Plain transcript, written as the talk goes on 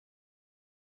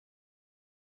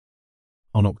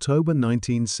On October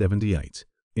 1978,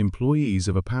 employees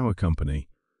of a power company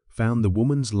found the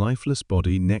woman's lifeless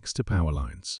body next to power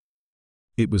lines.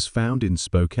 It was found in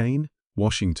Spokane,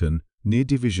 Washington, near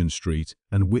Division Street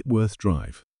and Whitworth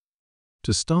Drive.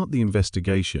 To start the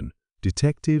investigation,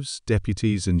 detectives,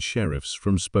 deputies, and sheriffs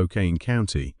from Spokane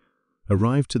County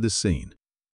arrived to the scene.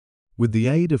 With the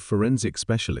aid of forensic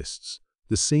specialists,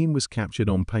 the scene was captured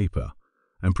on paper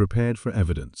and prepared for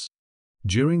evidence.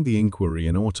 During the inquiry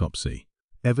and autopsy,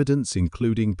 evidence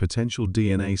including potential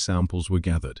DNA samples were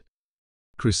gathered.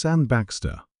 Krisann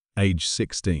Baxter, age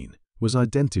 16, was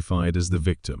identified as the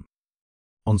victim.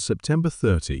 On September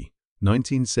 30,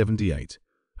 1978,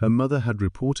 her mother had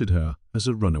reported her as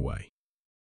a runaway.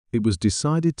 It was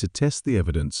decided to test the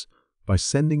evidence by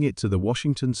sending it to the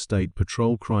Washington State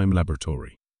Patrol Crime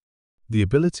Laboratory. The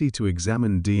ability to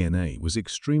examine DNA was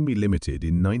extremely limited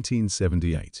in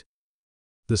 1978.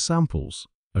 The samples,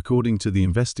 according to the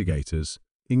investigators,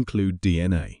 include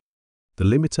DNA. The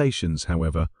limitations,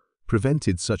 however,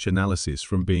 prevented such analysis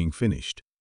from being finished.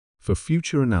 For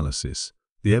future analysis,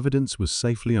 the evidence was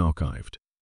safely archived.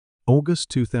 August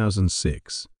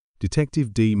 2006,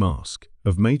 Detective D. Mask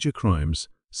of Major Crimes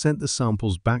sent the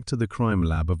samples back to the crime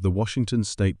lab of the Washington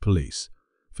State Police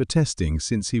for testing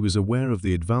since he was aware of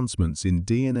the advancements in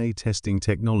DNA testing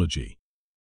technology.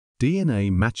 DNA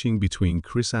matching between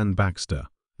Krisann Baxter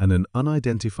and an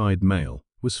unidentified male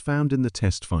was found in the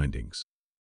test findings.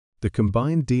 The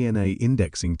combined DNA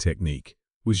indexing technique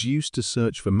was used to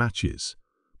search for matches,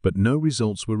 but no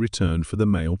results were returned for the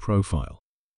male profile.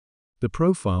 The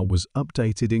profile was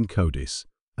updated in CODIS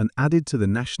and added to the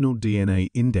National DNA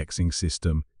Indexing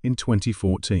System in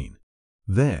 2014.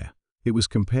 There, it was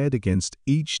compared against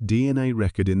each DNA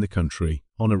record in the country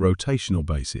on a rotational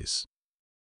basis.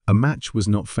 A match was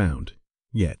not found,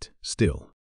 yet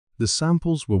still. The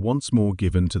samples were once more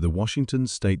given to the Washington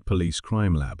State Police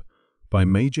Crime Lab by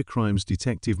Major Crimes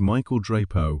Detective Michael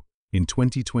Drapeau in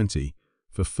 2020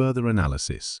 for further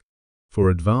analysis. For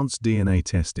advanced DNA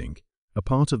testing, a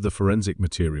part of the forensic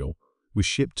material was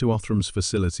shipped to Othrum's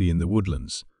facility in the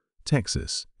Woodlands,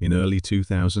 Texas, in early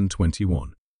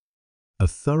 2021. A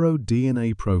thorough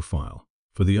DNA profile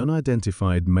for the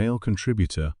unidentified male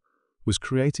contributor was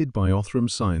created by Othram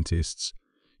scientists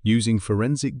using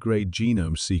forensic-grade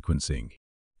genome sequencing.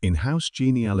 In-house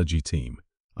genealogy team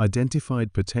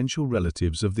identified potential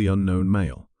relatives of the unknown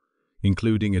male,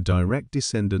 including a direct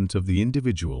descendant of the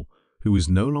individual who is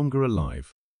no longer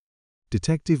alive.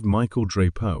 Detective Michael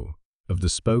Drapeau of the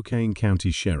Spokane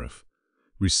County Sheriff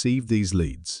received these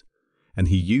leads, and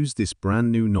he used this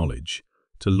brand new knowledge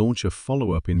to launch a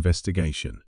follow-up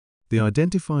investigation. The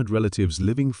identified relatives'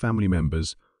 living family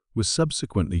members were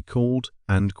subsequently called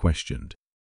and questioned.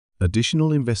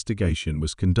 Additional investigation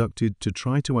was conducted to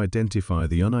try to identify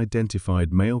the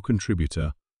unidentified male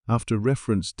contributor after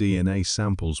reference DNA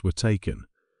samples were taken,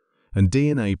 and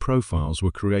DNA profiles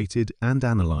were created and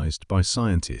analyzed by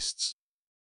scientists.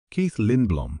 Keith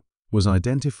Lindblom was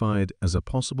identified as a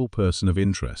possible person of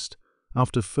interest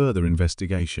after further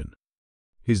investigation.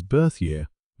 His birth year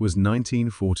was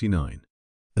 1949.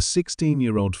 A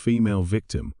 16-year-old female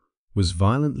victim was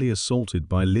violently assaulted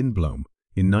by Lindblom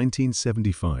in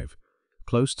 1975,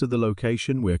 close to the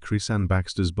location where Krisann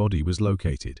Baxter's body was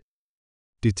located.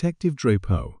 Detective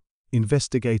Drapeau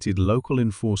investigated local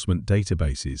enforcement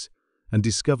databases and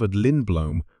discovered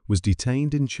Lindblom was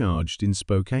detained and charged in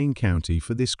Spokane County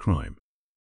for this crime.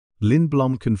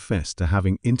 Lindblom confessed to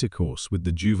having intercourse with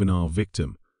the juvenile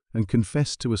victim and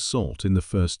confessed to assault in the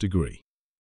first degree.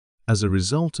 As a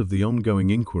result of the ongoing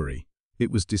inquiry,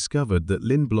 it was discovered that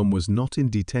Lindblom was not in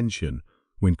detention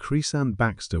when Krisann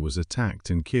Baxter was attacked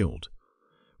and killed.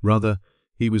 Rather,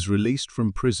 he was released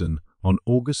from prison on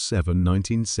August 7,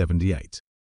 1978.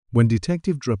 When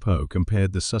Detective Drapeau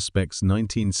compared the suspect's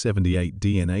 1978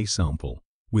 DNA sample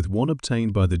with one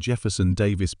obtained by the Jefferson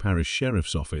Davis Parish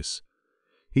Sheriff's Office,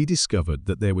 he discovered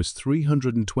that there was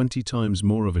 320 times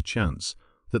more of a chance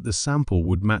that the sample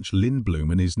would match Lindblom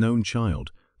and his known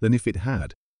child than if it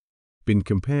had been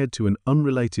compared to an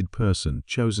unrelated person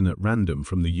chosen at random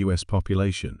from the U.S.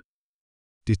 population.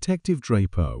 Detective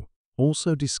Drapeau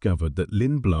also discovered that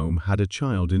Lindblom had a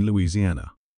child in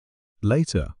Louisiana.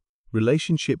 Later,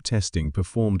 relationship testing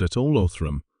performed at all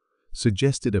Othram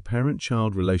suggested a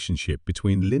parent-child relationship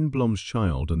between Lindblom's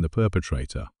child and the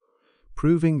perpetrator,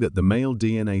 proving that the male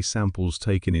DNA samples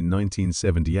taken in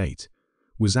 1978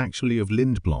 was actually of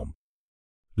Lindblom.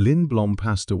 Lindblom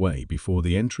passed away before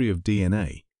the entry of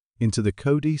DNA into the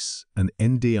CODIS and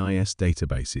NDIS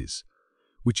databases,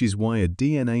 which is why a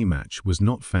DNA match was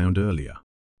not found earlier.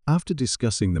 After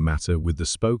discussing the matter with the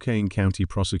Spokane County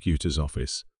Prosecutor's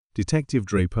Office, Detective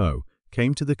Drapeau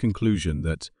came to the conclusion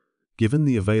that, given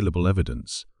the available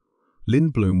evidence,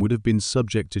 Lindblom would have been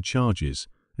subject to charges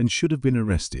and should have been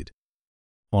arrested.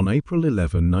 On April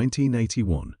 11,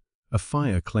 1981, a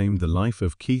fire claimed the life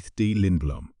of Keith D.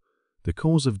 Lindblom. The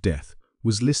cause of death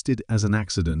was listed as an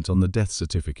accident on the death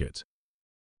certificate.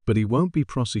 But he won't be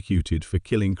prosecuted for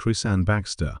killing Krisann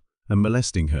Baxter and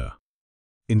molesting her.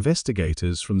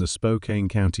 Investigators from the Spokane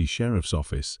County Sheriff's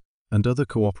Office and other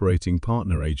cooperating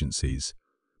partner agencies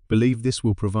believe this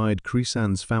will provide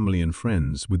Krisann's family and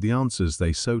friends with the answers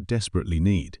they so desperately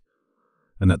need,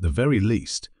 and at the very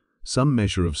least, some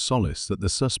measure of solace that the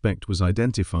suspect was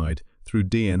identified through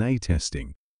DNA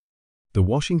testing. The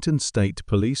Washington State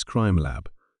Police Crime Lab,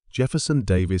 Jefferson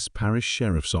Davis Parish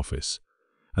Sheriff's Office,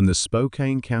 and the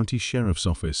Spokane County Sheriff's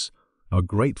Office are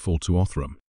grateful to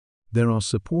Othram. There are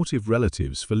supportive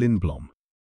relatives for Lindblom.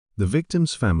 The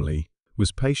victim's family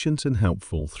was patient and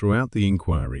helpful throughout the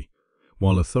inquiry,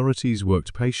 while authorities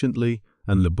worked patiently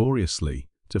and laboriously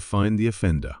to find the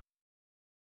offender.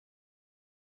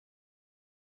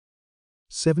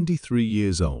 73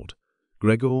 years old,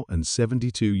 Gregor, and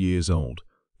 72 years old,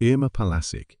 Irma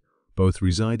Palasics, both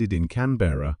resided in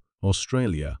Canberra,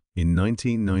 Australia, in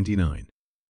 1999.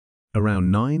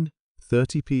 Around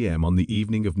 9:30 p.m. on the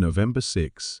evening of November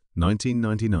 6,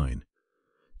 1999,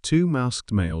 two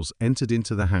masked males entered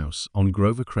into the house on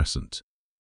Grover Crescent.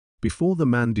 Before the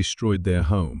man destroyed their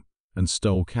home and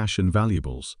stole cash and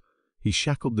valuables, he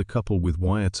shackled the couple with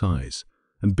wire ties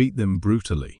and beat them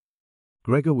brutally.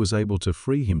 Gregor was able to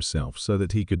free himself so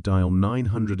that he could dial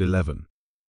 911.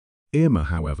 Irma,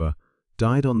 however,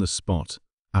 died on the spot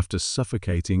after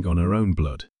suffocating on her own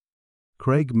blood.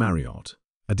 Craig Marriott,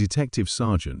 a detective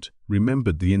sergeant,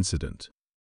 remembered the incident.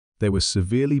 They were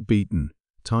severely beaten,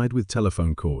 tied with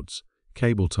telephone cords,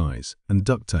 cable ties, and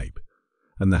duct tape,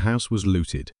 and the house was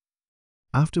looted.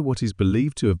 After what is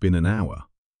believed to have been an hour,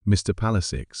 Mr.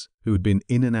 Palasics, who had been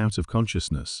in and out of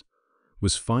consciousness,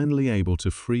 was finally able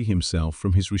to free himself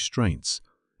from his restraints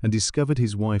and discovered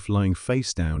his wife lying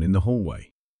face down in the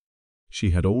hallway.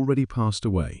 She had already passed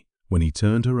away when he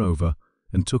turned her over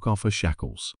and took off her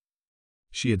shackles.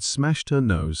 She had smashed her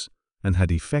nose and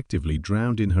had effectively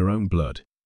drowned in her own blood.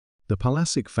 The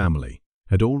Palasics family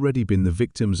had already been the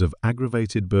victims of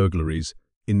aggravated burglaries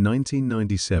in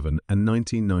 1997 and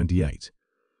 1998,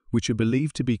 which are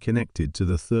believed to be connected to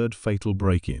the third fatal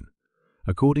break-in,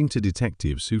 according to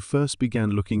detectives who first began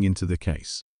looking into the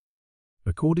case.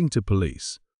 According to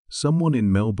police, someone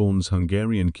in Melbourne's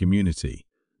Hungarian community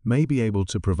may be able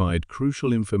to provide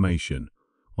crucial information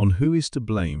on who is to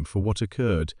blame for what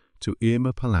occurred to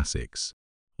Irma Palasics.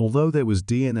 Although there was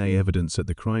DNA evidence at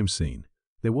the crime scene,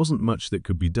 there wasn't much that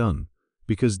could be done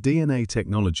because DNA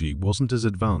technology wasn't as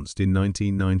advanced in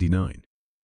 1999.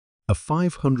 A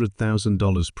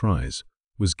 $500,000 prize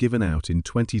was given out in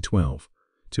 2012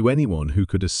 to anyone who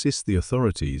could assist the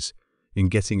authorities in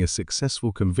getting a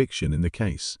successful conviction in the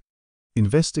case.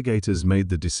 Investigators made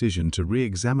the decision to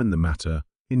re-examine the matter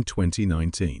in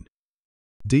 2019.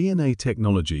 DNA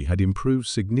technology had improved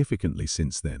significantly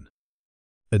since then.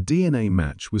 A DNA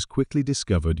match was quickly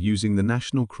discovered using the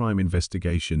National Crime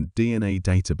Investigation DNA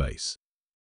database.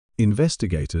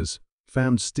 Investigators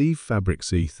found Steve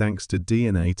Fabrici thanks to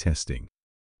DNA testing.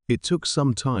 It took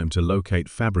some time to locate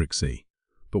Fabrici,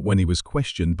 but when he was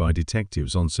questioned by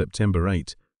detectives on September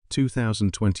 8,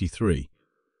 2023,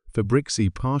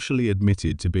 Fabrici partially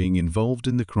admitted to being involved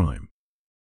in the crime.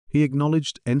 He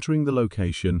acknowledged entering the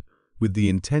location with the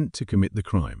intent to commit the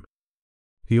crime.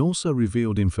 He also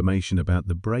revealed information about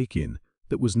the break-in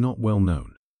that was not well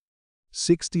known.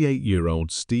 68-year-old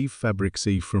Steve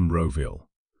Fabrici from Rowville,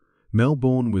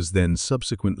 Melbourne, was then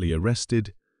subsequently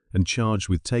arrested and charged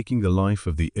with taking the life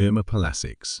of the Irma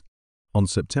Palasics. On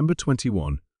September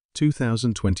 21,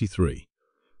 2023,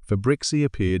 Fabrici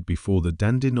appeared before the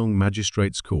Dandenong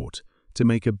Magistrates Court to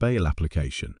make a bail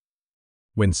application.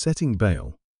 When setting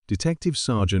bail, Detective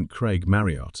Sergeant Craig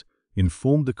Marriott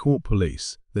informed the court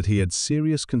police that he had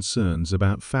serious concerns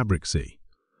about Fabrici,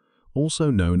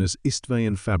 also known as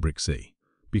Istvan Fabrici,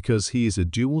 because he is a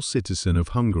dual citizen of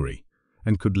Hungary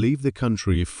and could leave the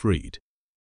country if freed.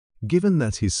 Given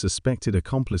that his suspected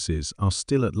accomplices are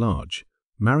still at large,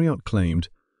 Marriott claimed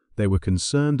they were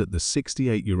concerned that the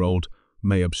 68-year-old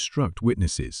may obstruct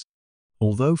witnesses.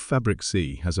 Although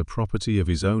Fabrici has a property of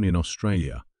his own in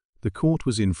Australia, the court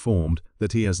was informed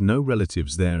that he has no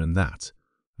relatives there and that,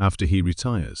 after he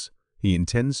retires, he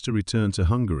intends to return to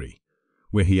Hungary,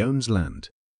 where he owns land.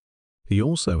 He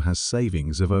also has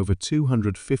savings of over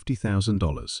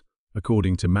 $250,000,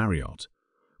 according to Marriott,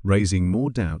 raising more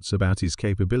doubts about his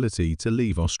capability to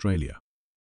leave Australia.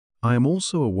 I am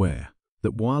also aware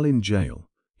that while in jail,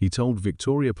 he told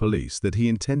Victoria Police that he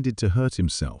intended to hurt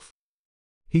himself.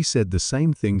 He said the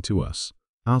same thing to us,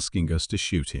 asking us to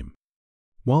shoot him.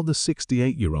 While the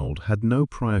 68-year-old had no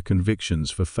prior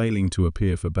convictions for failing to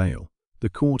appear for bail, the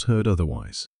court heard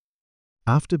otherwise.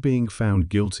 After being found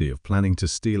guilty of planning to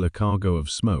steal a cargo of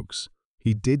smokes,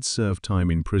 he did serve time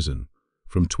in prison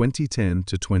from 2010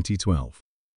 to 2012.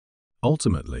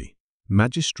 Ultimately,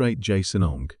 Magistrate Jason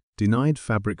Ong denied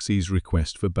Fabrics's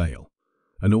request for bail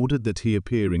and ordered that he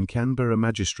appear in Canberra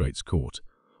Magistrates Court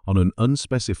on an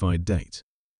unspecified date.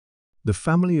 The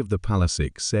family of the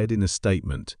Palasics said in a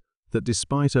statement that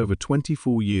despite over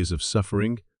 24 years of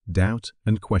suffering, doubt,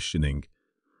 and questioning,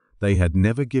 they had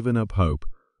never given up hope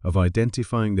of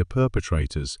identifying the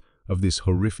perpetrators of this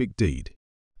horrific deed.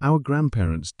 Our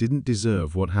grandparents didn't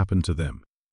deserve what happened to them.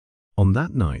 On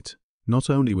that night, not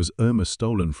only was Irma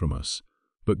stolen from us,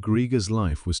 but Grieger's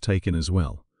life was taken as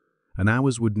well, and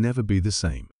ours would never be the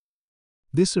same.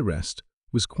 This arrest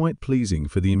was quite pleasing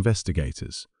for the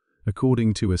investigators,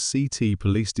 according to a CT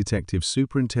Police Detective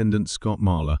Superintendent Scott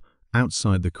Marler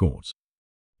outside the court.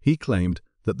 He claimed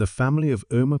that the family of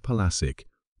Irma Palasic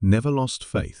never lost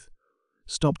faith,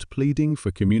 stopped pleading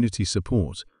for community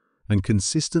support, and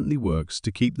consistently works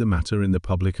to keep the matter in the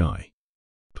public eye.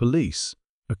 Police,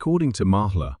 according to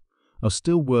Marler, are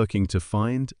still working to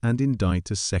find and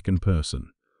indict a second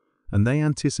person, and they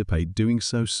anticipate doing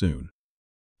so soon.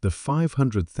 The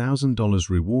 $500,000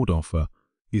 reward offer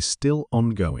is still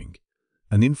ongoing,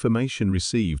 and information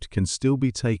received can still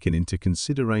be taken into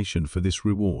consideration for this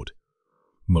reward,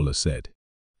 Muller said.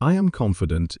 I am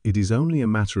confident it is only a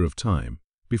matter of time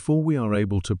before we are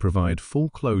able to provide full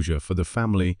closure for the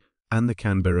family and the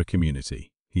Canberra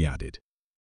community, he added.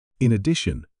 In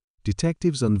addition,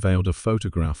 detectives unveiled a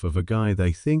photograph of a guy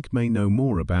they think may know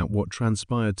more about what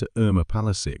transpired to Irma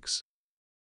Palasics.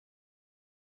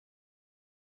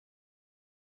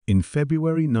 In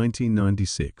February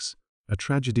 1996, a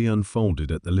tragedy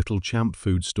unfolded at the Little Champ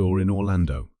food store in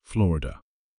Orlando, Florida.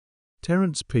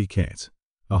 Terrence Paquette,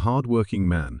 a hard-working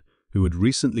man who had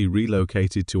recently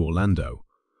relocated to Orlando,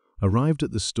 arrived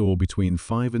at the store between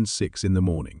 5 and 6 in the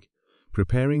morning,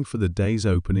 preparing for the day's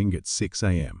opening at 6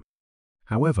 a.m.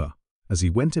 However, as he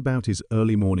went about his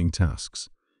early morning tasks,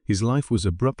 his life was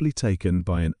abruptly taken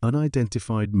by an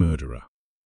unidentified murderer.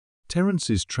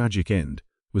 Terrence's tragic end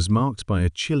was marked by a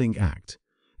chilling act,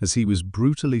 as he was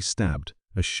brutally stabbed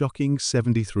a shocking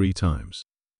 73 times.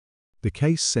 The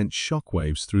case sent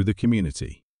shockwaves through the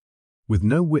community. With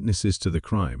no witnesses to the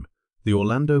crime, the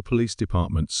Orlando Police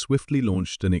Department swiftly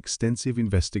launched an extensive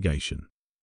investigation.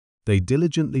 They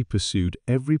diligently pursued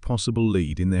every possible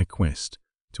lead in their quest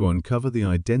to uncover the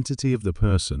identity of the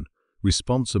person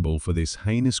responsible for this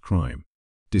heinous crime.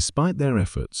 Despite their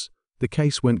efforts, the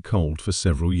case went cold for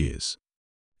several years.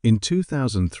 In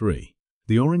 2003,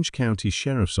 the Orange County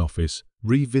Sheriff's Office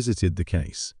revisited the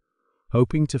case,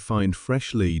 hoping to find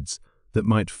fresh leads that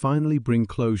might finally bring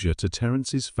closure to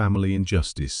Terrence's family and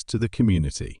justice to the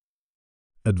community.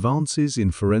 Advances in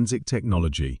forensic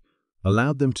technology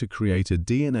allowed them to create a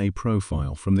DNA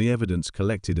profile from the evidence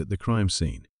collected at the crime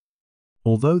scene.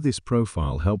 Although this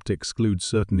profile helped exclude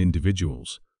certain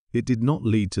individuals, it did not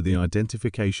lead to the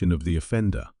identification of the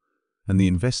offender, and the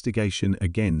investigation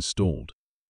again stalled.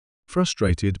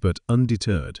 Frustrated but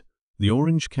undeterred, the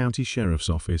Orange County Sheriff's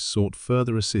Office sought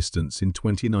further assistance in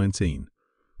 2019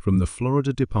 from the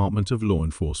Florida Department of Law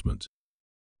Enforcement.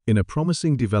 In a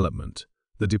promising development,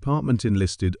 the department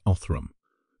enlisted Othram,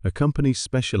 a company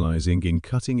specializing in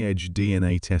cutting-edge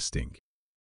DNA testing.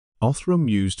 Othram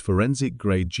used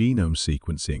forensic-grade genome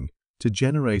sequencing to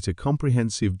generate a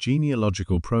comprehensive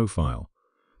genealogical profile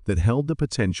that held the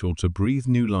potential to breathe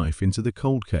new life into the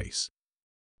cold case.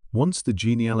 Once the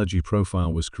genealogy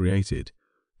profile was created,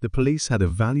 the police had a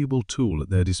valuable tool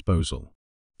at their disposal.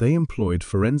 They employed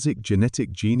forensic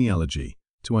genetic genealogy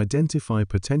to identify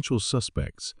potential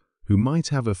suspects who might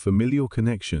have a familial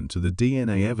connection to the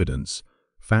DNA evidence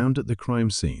found at the crime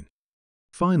scene.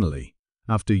 Finally,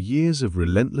 after years of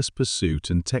relentless pursuit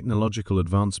and technological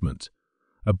advancement,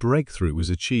 a breakthrough was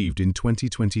achieved in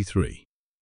 2023.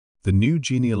 The new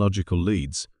genealogical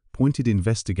leads pointed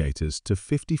investigators to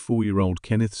 54-year-old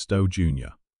Kenneth Stowe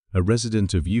Jr., a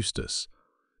resident of Eustis,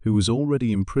 who was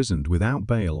already imprisoned without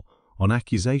bail on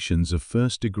accusations of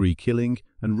first-degree killing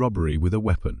and robbery with a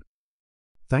weapon.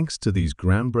 Thanks to these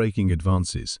groundbreaking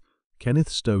advances, Kenneth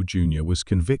Stowe Jr. was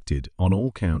convicted on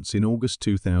all counts in August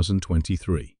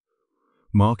 2023,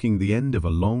 marking the end of a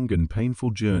long and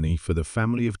painful journey for the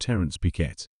family of Terrence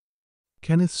Paquette.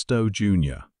 Kenneth Stowe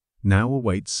Jr. now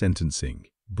awaits sentencing,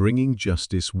 bringing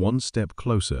justice one step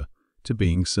closer to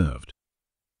being served.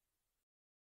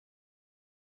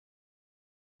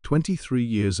 23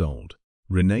 years old,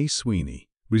 Renee Sweeney,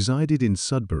 resided in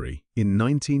Sudbury in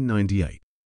 1998.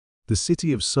 The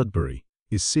city of Sudbury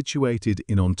is situated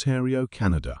in Ontario,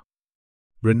 Canada.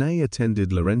 Renee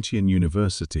attended Laurentian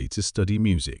University to study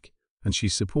music, and she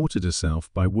supported herself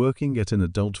by working at an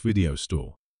adult video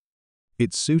store.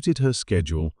 It suited her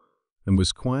schedule and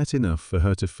was quiet enough for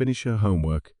her to finish her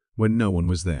homework when no one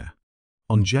was there.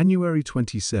 On January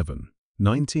 27,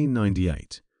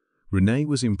 1998, Renee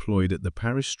was employed at the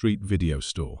Paris Street video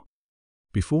store.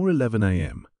 Before 11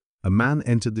 a.m., a man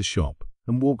entered the shop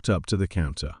and walked up to the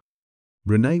counter.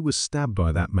 Renee was stabbed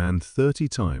by that man 30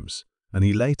 times, and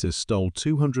he later stole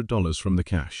 $200 from the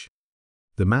cash.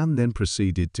 The man then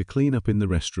proceeded to clean up in the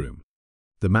restroom.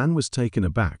 The man was taken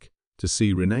aback to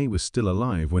see Renee was still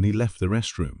alive when he left the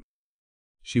restroom.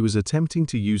 She was attempting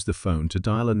to use the phone to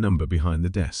dial a number behind the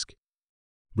desk.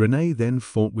 Renee then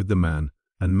fought with the man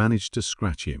and managed to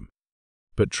scratch him.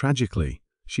 But tragically,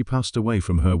 she passed away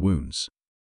from her wounds.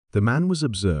 The man was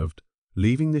observed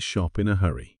leaving the shop in a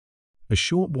hurry. A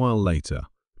short while later,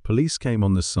 police came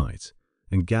on the site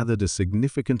and gathered a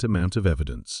significant amount of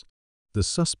evidence. The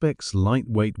suspect's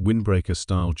lightweight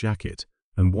windbreaker-style jacket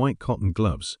and white cotton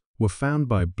gloves were found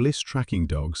by Bliss tracking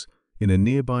dogs in a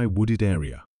nearby wooded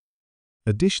area.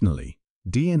 Additionally,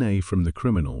 DNA from the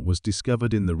criminal was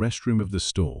discovered in the restroom of the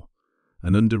store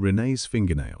and under Renee's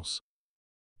fingernails.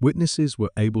 Witnesses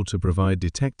were able to provide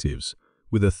detectives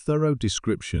with a thorough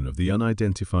description of the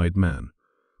unidentified man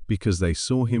because they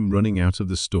saw him running out of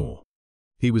the store.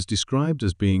 He was described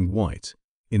as being white,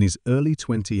 in his early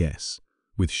 20s,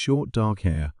 with short dark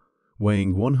hair,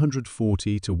 weighing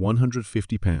 140 to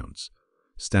 150 pounds,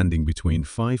 standing between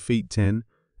 5 feet 10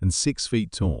 and 6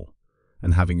 feet tall,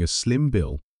 and having a slim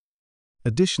build.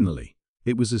 Additionally,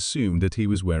 it was assumed that he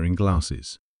was wearing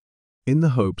glasses. In the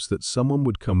hopes that someone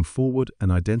would come forward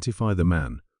and identify the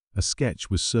man, a sketch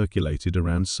was circulated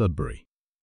around Sudbury.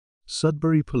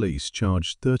 Sudbury police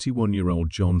charged 31-year-old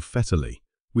John Fetterly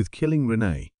with killing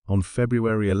Renee on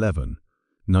February 11,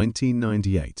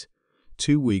 1998,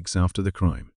 2 weeks after the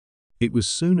crime. It was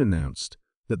soon announced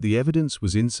that the evidence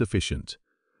was insufficient,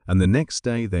 and the next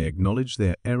day they acknowledged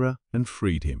their error and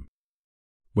freed him.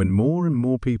 When more and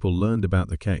more people learned about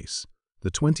the case,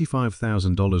 the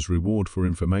 $25,000 reward for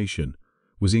information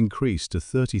was increased to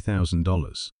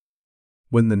 $30,000.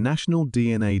 When the National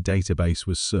DNA Database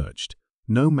was searched,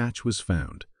 no match was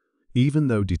found, even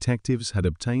though detectives had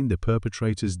obtained the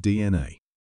perpetrator's DNA.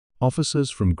 Officers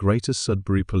from Greater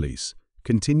Sudbury Police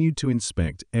continued to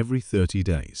inspect every 30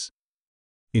 days.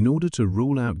 In order to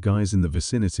rule out guys in the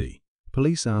vicinity,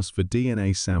 police asked for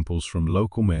DNA samples from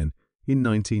local men in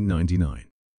 1999.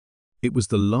 It was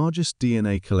the largest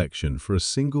DNA collection for a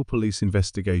single police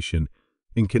investigation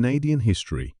in Canadian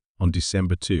history on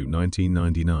December 2,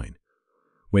 1999,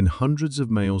 when hundreds of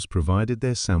males provided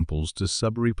their samples to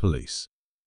Sudbury Police.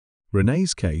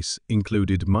 Renee's case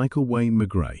included Michael Wayne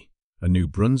McGray, a New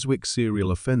Brunswick serial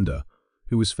offender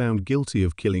who was found guilty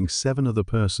of killing 7 other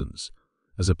persons,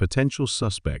 as a potential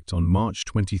suspect on March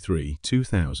 23,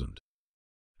 2000.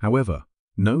 However,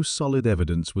 no solid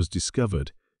evidence was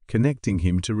discovered connecting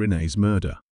him to Renee's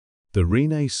murder. The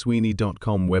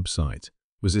ReneeSweeney.com website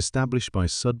was established by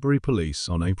Sudbury Police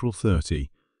on April 30,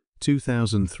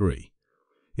 2003,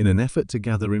 in an effort to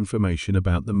gather information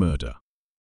about the murder.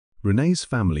 Renee's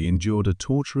family endured a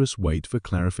torturous wait for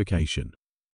clarification.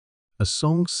 A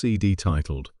song CD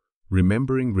titled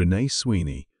Remembering Renee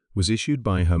Sweeney was issued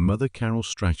by her mother Carol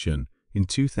Strachan in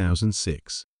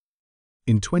 2006.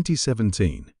 In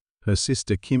 2017, her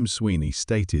sister Kim Sweeney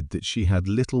stated that she had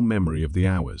little memory of the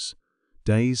hours,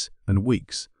 days, and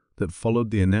weeks that followed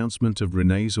the announcement of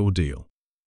Renee's ordeal.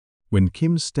 When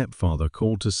Kim's stepfather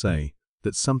called to say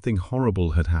that something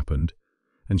horrible had happened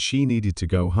and she needed to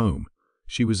go home,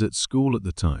 she was at school at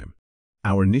the time.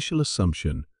 Our initial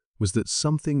assumption was that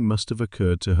something must have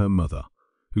occurred to her mother,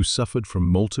 who suffered from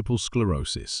multiple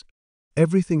sclerosis.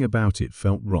 Everything about it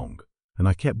felt wrong, and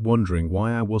I kept wondering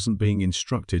why I wasn't being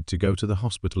instructed to go to the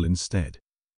hospital instead.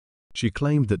 She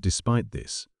claimed that despite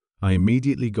this, I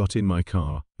immediately got in my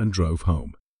car and drove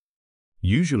home.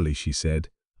 Usually, she said,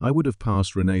 I would have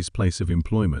passed Renee's place of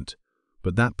employment,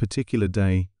 but that particular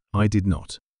day, I did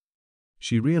not.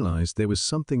 She realized there was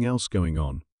something else going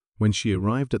on when she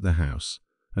arrived at the house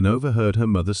and overheard her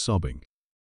mother sobbing.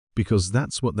 Because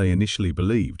that's what they initially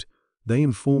believed, they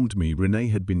informed me Renee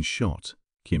had been shot,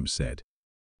 Kim said.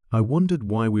 I wondered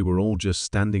why we were all just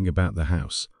standing about the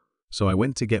house, so I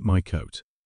went to get my coat.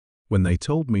 When they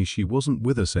told me she wasn't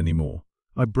with us anymore,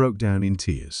 I broke down in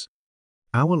tears.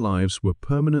 Our lives were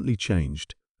permanently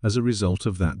changed as a result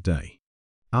of that day.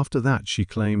 After that, she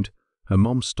claimed, her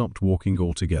mom stopped walking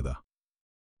altogether.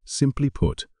 Simply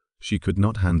put, she could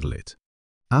not handle it.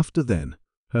 After then,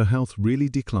 her health really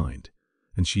declined,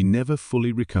 and she never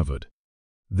fully recovered.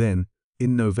 Then,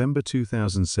 in November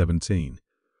 2017,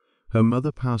 her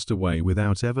mother passed away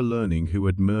without ever learning who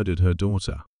had murdered her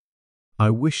daughter. "I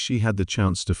wish she had the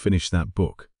chance to finish that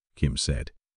book," Kim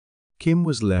said. Kim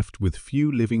was left with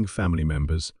few living family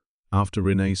members after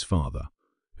Renee's father,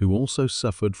 who also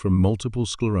suffered from multiple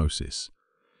sclerosis,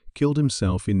 killed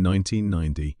himself in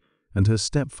 1990, and her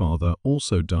stepfather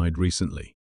also died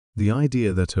recently. The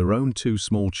idea that her own two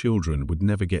small children would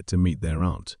never get to meet their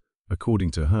aunt,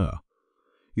 according to her,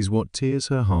 is what tears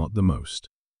her heart the most.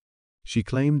 She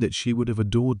claimed that she would have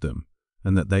adored them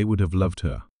and that they would have loved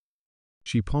her.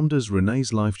 She ponders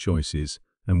Renee's life choices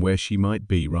and where she might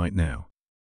be right now.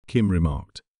 Kim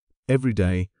remarked, "Every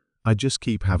day, I just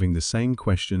keep having the same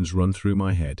questions run through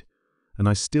my head, and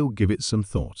I still give it some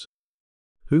thought.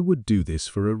 Who would do this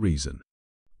for a reason?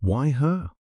 Why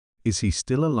her? Is he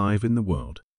still alive in the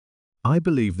world?" I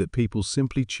believe that people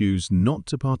simply choose not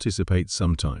to participate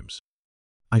sometimes.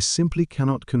 I simply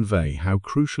cannot convey how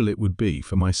crucial it would be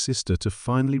for my sister to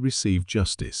finally receive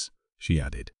justice, she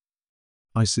added.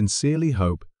 I sincerely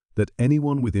hope that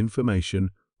anyone with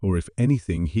information, or if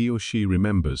anything he or she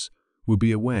remembers, will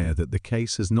be aware that the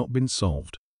case has not been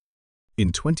solved.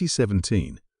 In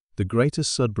 2017, the Greater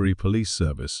Sudbury Police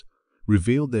Service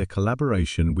revealed their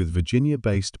collaboration with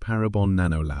Virginia-based Parabon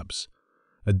Nanolabs,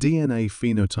 a DNA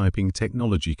phenotyping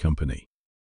technology company.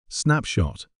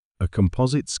 Snapshot, a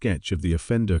composite sketch of the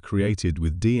offender created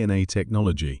with DNA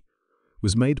technology,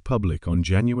 was made public on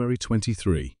January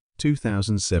 23,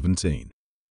 2017.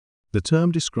 The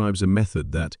term describes a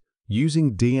method that,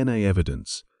 using DNA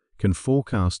evidence, can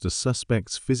forecast a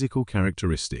suspect's physical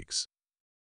characteristics.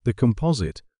 The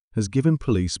composite has given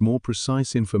police more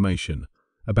precise information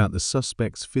about the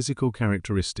suspect's physical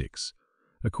characteristics,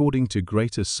 according to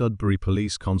Greater Sudbury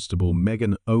Police Constable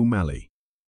Megan O'Malley.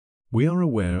 "We are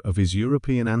aware of his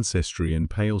European ancestry and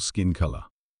pale skin color.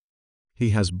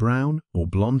 He has brown or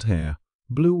blonde hair,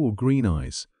 blue or green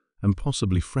eyes, and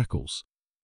possibly freckles."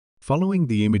 Following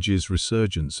the image's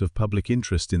resurgence of public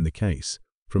interest in the case,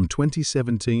 from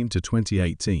 2017 to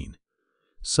 2018,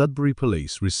 Sudbury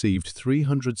Police received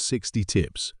 360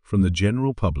 tips from the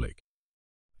general public.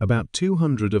 About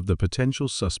 200 of the potential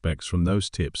suspects from those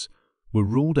tips were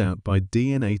ruled out by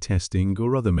DNA testing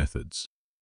or other methods.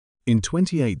 In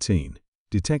 2018,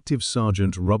 Detective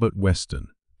Sergeant Robert Weston,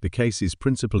 the case's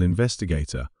principal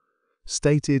investigator,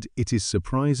 stated it is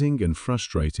surprising and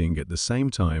frustrating at the same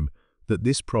time that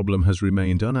this problem has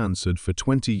remained unanswered for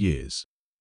 20 years.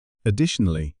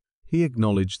 Additionally, he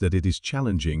acknowledged that it is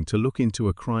challenging to look into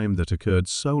a crime that occurred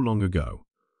so long ago,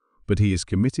 but he is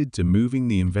committed to moving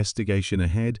the investigation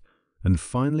ahead and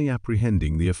finally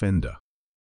apprehending the offender.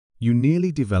 You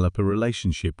nearly develop a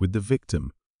relationship with the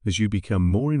victim as you become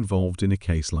more involved in a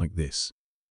case like this.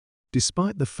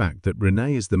 Despite the fact that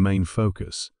Renee is the main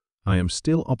focus, I am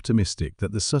still optimistic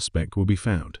that the suspect will be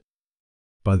found.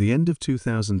 By the end of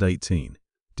 2018,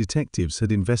 detectives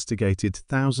had investigated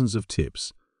thousands of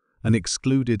tips and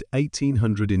excluded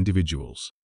 1,800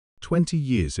 individuals. 20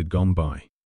 years had gone by.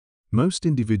 Most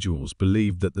individuals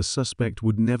believed that the suspect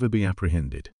would never be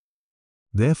apprehended.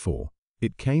 Therefore,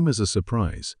 it came as a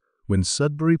surprise when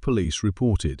Sudbury Police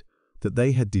reported that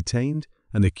they had detained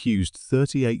and accused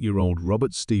 38-year-old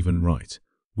Robert Stephen Wright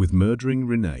with murdering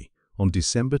Renee on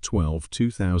December 12,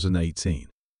 2018.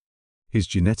 His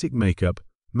genetic makeup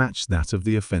matched that of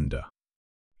the offender.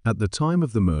 At the time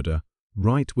of the murder,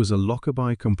 Wright was a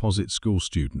Lockerbie Composite School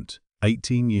student,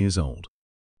 18 years old.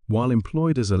 While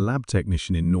employed as a lab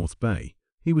technician in North Bay,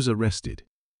 he was arrested.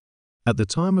 At the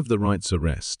time of the Wright's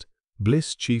arrest,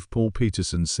 Bliss Chief Paul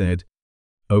Peterson said,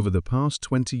 "Over the past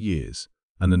 20 years,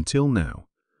 and until now,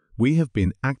 we have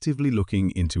been actively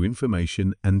looking into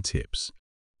information and tips.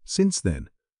 Since then,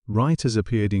 Wright has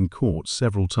appeared in court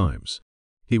several times.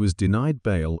 He was denied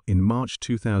bail in March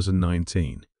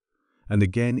 2019 and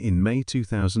again in May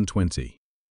 2020.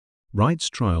 Wright's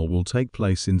trial will take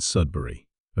place in Sudbury,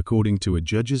 according to a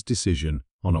judge's decision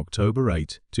on October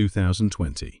 8,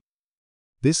 2020.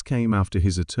 This came after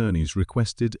his attorneys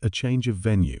requested a change of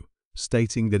venue,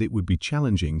 stating that it would be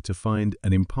challenging to find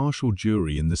an impartial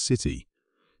jury in the city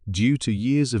due to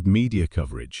years of media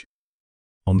coverage.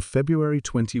 On February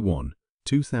 21,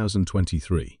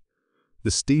 2023,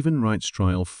 the Stephen Wright's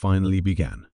trial finally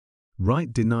began.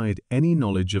 Wright denied any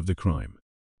knowledge of the crime.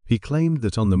 He claimed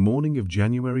that on the morning of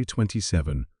January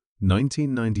 27,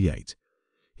 1998,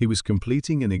 he was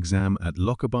completing an exam at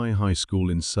Lockerbie High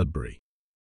School in Sudbury.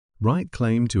 Wright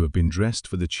claimed to have been dressed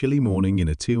for the chilly morning in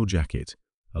a teal jacket,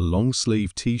 a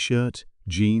long-sleeve t-shirt,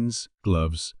 jeans,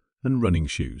 gloves, and running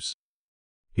shoes.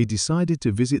 He decided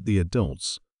to visit the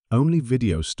adults-only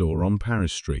video store on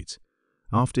Paris Street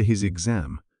after his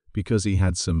exam because he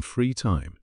had some free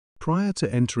time. Prior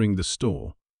to entering the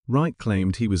store, Wright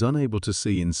claimed he was unable to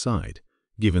see inside,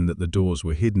 given that the doors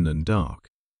were hidden and dark.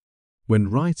 When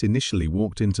Wright initially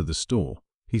walked into the store,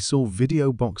 he saw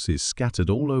video boxes scattered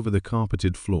all over the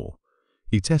carpeted floor.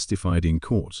 He testified in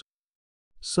court.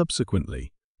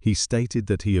 Subsequently, he stated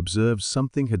that he observed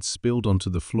something had spilled onto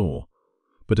the floor,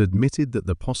 but admitted that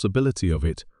the possibility of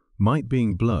it might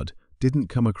being blood didn't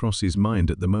come across his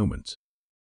mind at the moment.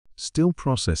 Still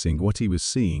processing what he was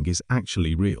seeing is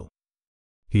actually real.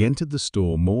 He entered the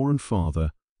store more and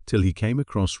farther till he came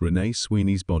across Renee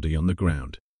Sweeney's body on the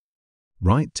ground.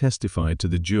 Wright testified to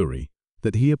the jury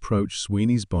that he approached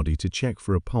Sweeney's body to check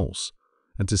for a pulse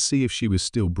and to see if she was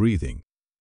still breathing.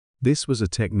 This was a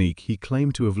technique he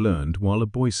claimed to have learned while a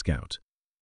Boy Scout.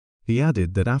 He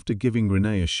added that after giving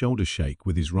Renee a shoulder shake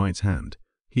with his right hand,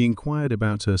 he inquired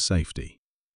about her safety.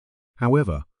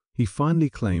 However, he finally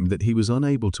claimed that he was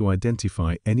unable to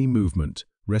identify any movement,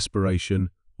 respiration,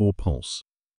 or pulse.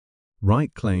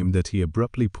 Wright claimed that he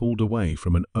abruptly pulled away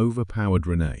from an overpowered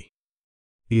Renee.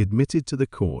 He admitted to the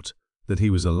court that he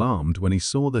was alarmed when he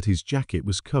saw that his jacket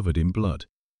was covered in blood.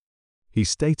 He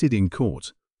stated in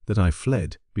court that I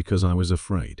fled because I was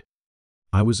afraid.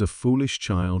 I was a foolish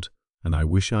child, and I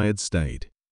wish I had stayed.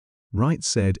 Wright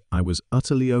said, I was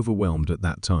utterly overwhelmed at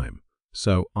that time,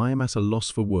 so I am at a loss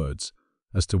for words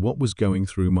as to what was going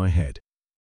through my head.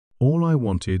 All I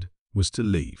wanted was to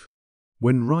leave.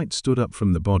 When Wright stood up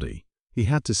from the body, he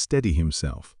had to steady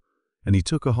himself, and he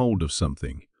took a hold of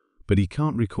something, but he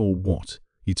can't recall what,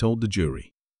 he told the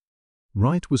jury.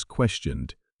 Wright was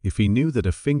questioned if he knew that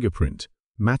a fingerprint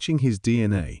matching his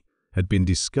DNA had been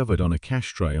discovered on a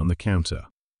cash tray on the counter.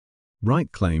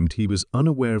 Wright claimed he was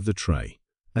unaware of the tray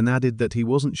and added that he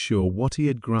wasn't sure what he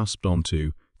had grasped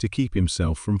onto to keep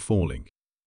himself from falling.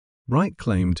 Wright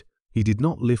claimed he did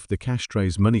not lift the cash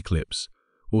tray's money clips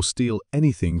or steal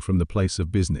anything from the place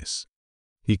of business.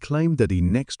 He claimed that he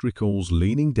next recalls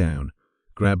leaning down,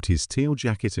 grabbed his teal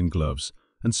jacket and gloves,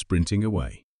 and sprinting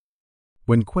away.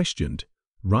 When questioned,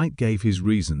 Wright gave his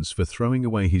reasons for throwing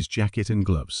away his jacket and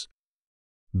gloves.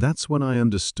 That's when I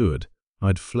understood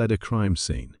I'd fled a crime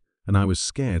scene, and I was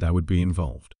scared I would be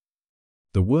involved.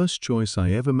 The worst choice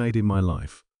I ever made in my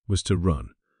life was to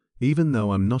run, even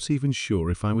though I'm not even sure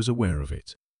if I was aware of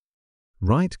it.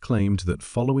 Wright claimed that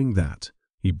following that,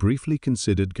 he briefly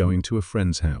considered going to a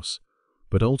friend's house,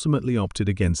 but ultimately opted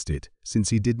against it since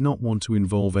he did not want to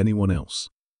involve anyone else.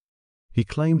 He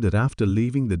claimed that after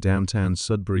leaving the downtown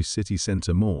Sudbury City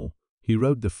Center Mall, he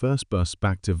rode the first bus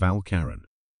back to Valcarran.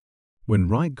 When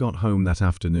Wright got home that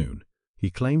afternoon, he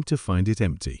claimed to find it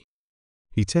empty.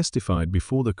 He testified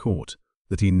before the court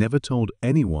that he never told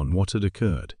anyone what had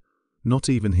occurred, not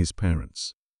even his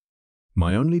parents.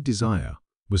 My only desire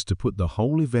was to put the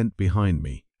whole event behind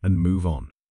me and move on.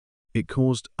 It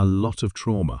caused a lot of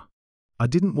trauma. I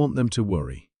didn't want them to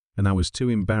worry, and I was too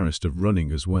embarrassed of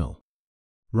running as well.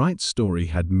 Wright's story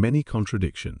had many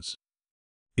contradictions.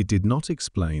 It did not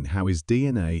explain how his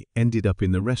DNA ended up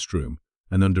in the restroom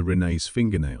and under Renee's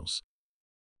fingernails.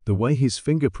 The way his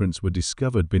fingerprints were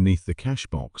discovered beneath the cash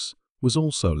box was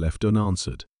also left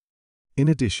unanswered. In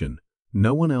addition,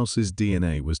 no one else's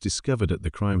DNA was discovered at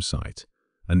the crime site,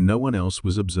 and no one else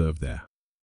was observed there.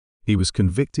 He was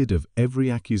convicted of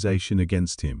every accusation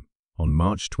against him on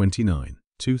March 29,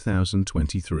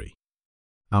 2023.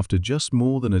 After just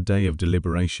more than a day of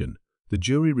deliberation, the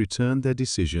jury returned their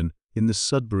decision in the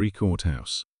Sudbury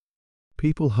courthouse.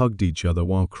 People hugged each other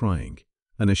while crying,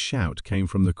 and a shout came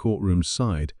from the courtroom's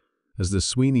side as the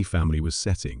Sweeney family was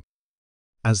setting.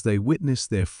 As they witnessed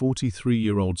their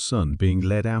 43-year-old son being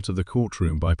led out of the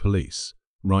courtroom by police,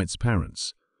 Wright's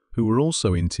parents, who were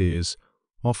also in tears,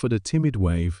 offered a timid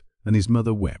wave and his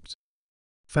mother wept.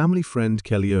 Family friend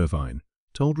Kelly Irvine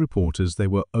told reporters they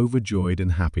were overjoyed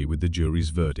and happy with the jury's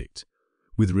verdict,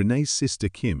 with Renee's sister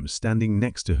Kim standing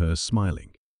next to her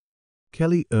smiling.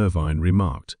 Kelly Irvine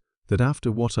remarked that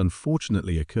after what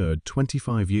unfortunately occurred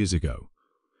 25 years ago,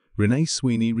 Renee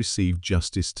Sweeney received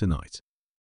justice tonight.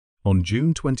 On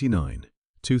June 29,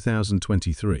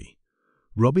 2023,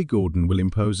 Robbie Gordon will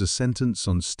impose a sentence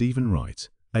on Stephen Wright,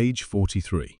 age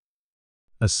 43.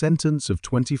 A sentence of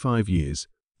 25 years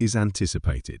is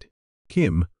anticipated.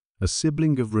 Kim, a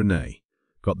sibling of Renee,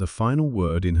 got the final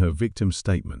word in her victim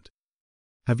statement.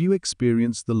 Have you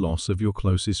experienced the loss of your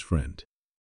closest friend?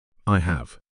 I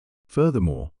have.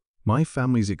 Furthermore, my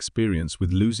family's experience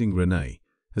with losing Renee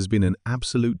has been an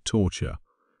absolute torture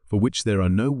for which there are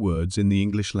no words in the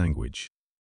English language.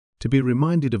 To be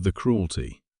reminded of the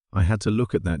cruelty, I had to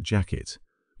look at that jacket,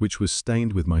 which was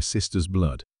stained with my sister's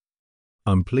blood.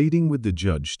 I'm pleading with the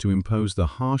judge to impose the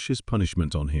harshest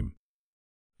punishment on him.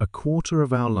 A quarter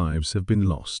of our lives have been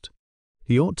lost.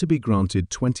 He ought to be granted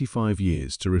 25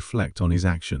 years to reflect on his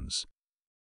actions.